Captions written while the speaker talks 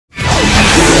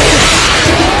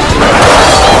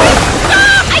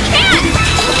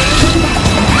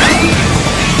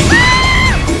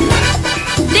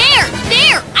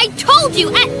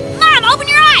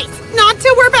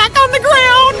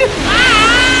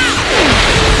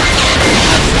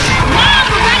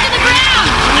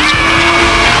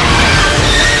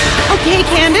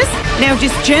Now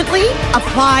just gently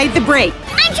apply the brake.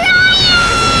 I'm trying!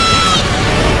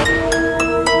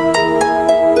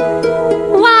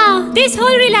 Wow, this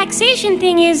whole relaxation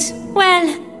thing is, well,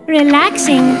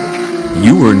 relaxing.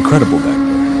 You were incredible back there.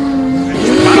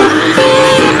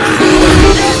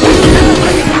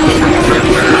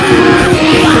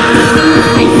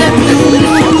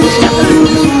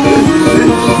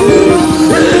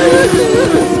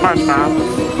 SpongeBob,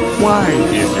 why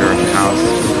is your house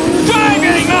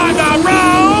driving on the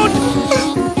road?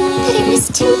 But it was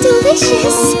too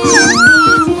delicious.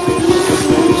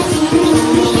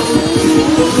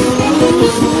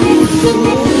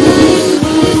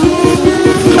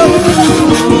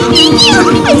 Thank you!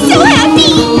 I'm so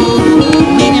happy!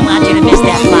 We didn't want you to miss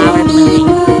that flower blooming.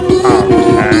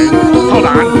 Okay. Hold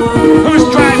on. Who's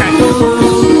driving?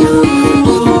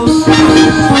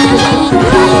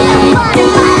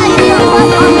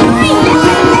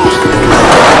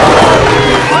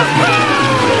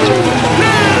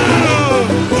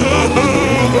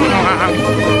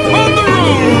 On the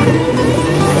road!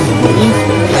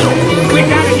 We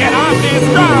gotta get off this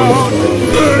road!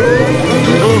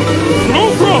 No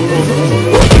problem!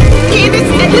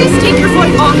 Candace, at least take your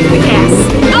foot off the gas.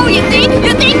 Oh, you think?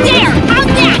 You think there? How's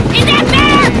that? Is that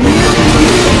better?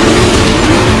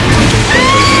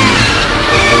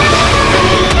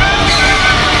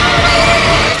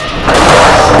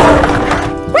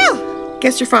 Well,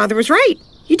 guess your father was right.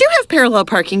 You do have parallel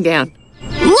parking down.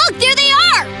 Look, there they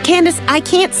are! Candace, I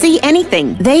can't see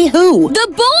anything. They who? The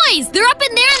boys! They're up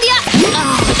in there in the...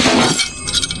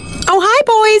 Oh, hi,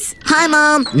 boys. Hi,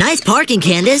 Mom. Nice parking,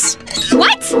 Candace.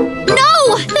 What?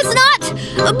 No, that's not...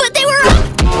 But they were...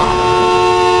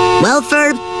 Well,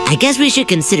 Ferb, I guess we should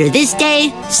consider this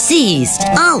day seized.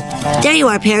 Oh, there you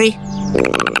are, Perry.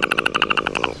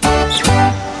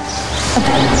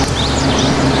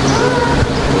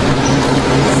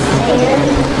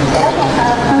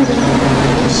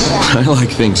 I like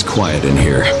things quiet in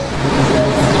here.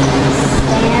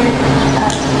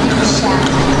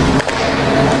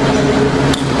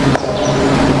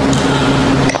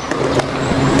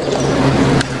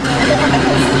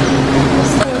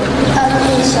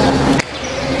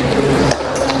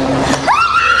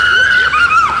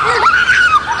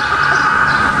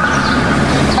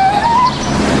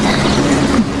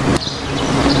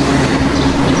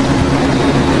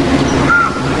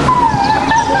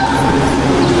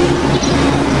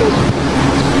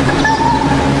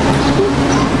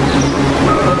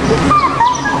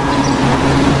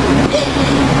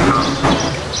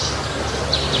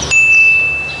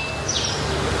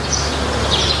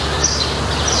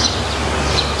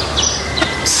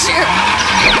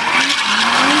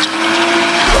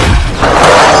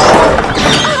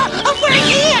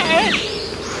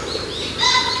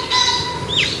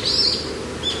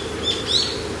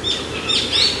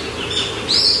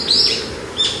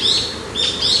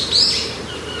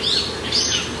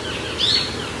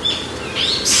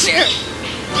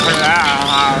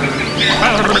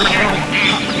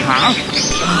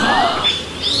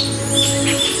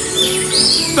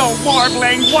 The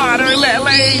warbling water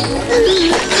lily!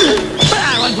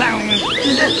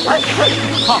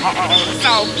 Oh,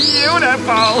 so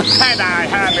beautiful! And I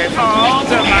have it all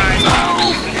to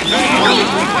myself!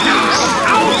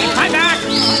 Oh, I'm back!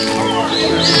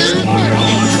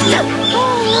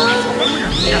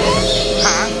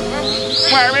 Huh?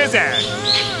 Where is it?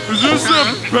 Is this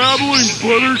that babbling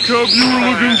buttercup you were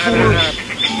looking for?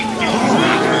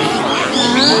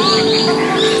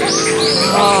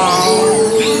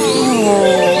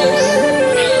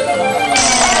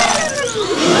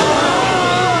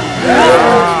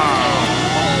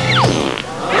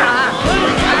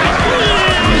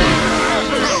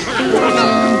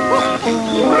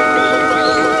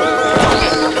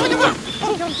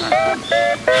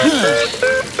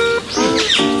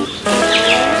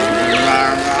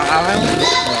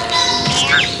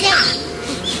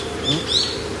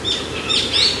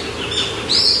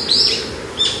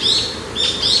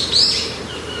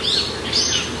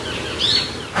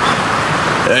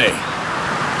 Hey,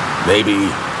 maybe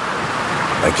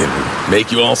I can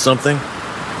make you all something?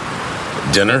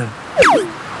 Dinner?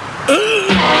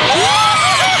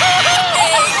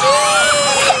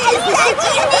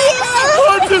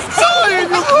 I'm just dying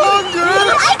of hunger!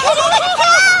 I couldn't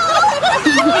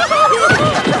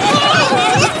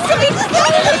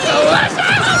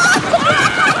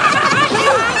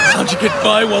How'd you get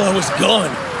by while I was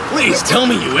gone? Please tell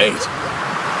me you ate.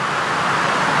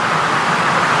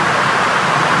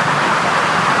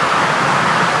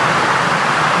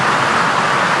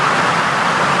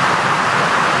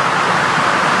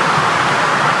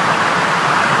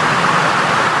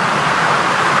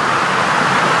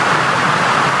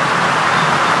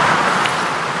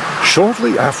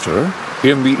 Shortly after,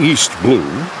 in the East Blue...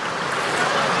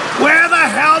 Where the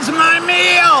hell's my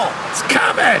meal? It's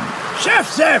coming!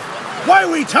 Chef, why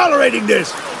are we tolerating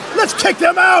this? Let's kick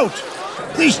them out!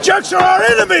 These jerks are our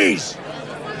enemies!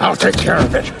 I'll take care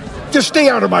of it. Just stay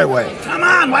out of my way. Come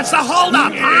on, what's the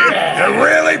holdup, huh? They're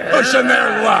really pushing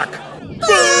their luck.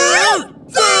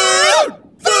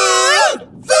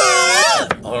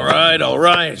 All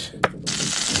right.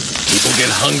 People get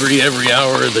hungry every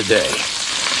hour of the day.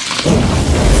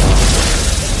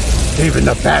 Even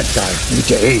the bad guys need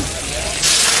to eat.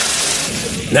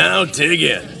 Now dig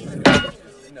in.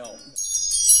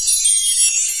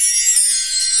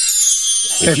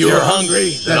 If you're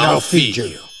hungry, then I'll feed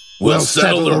you. We'll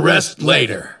settle the rest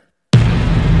later.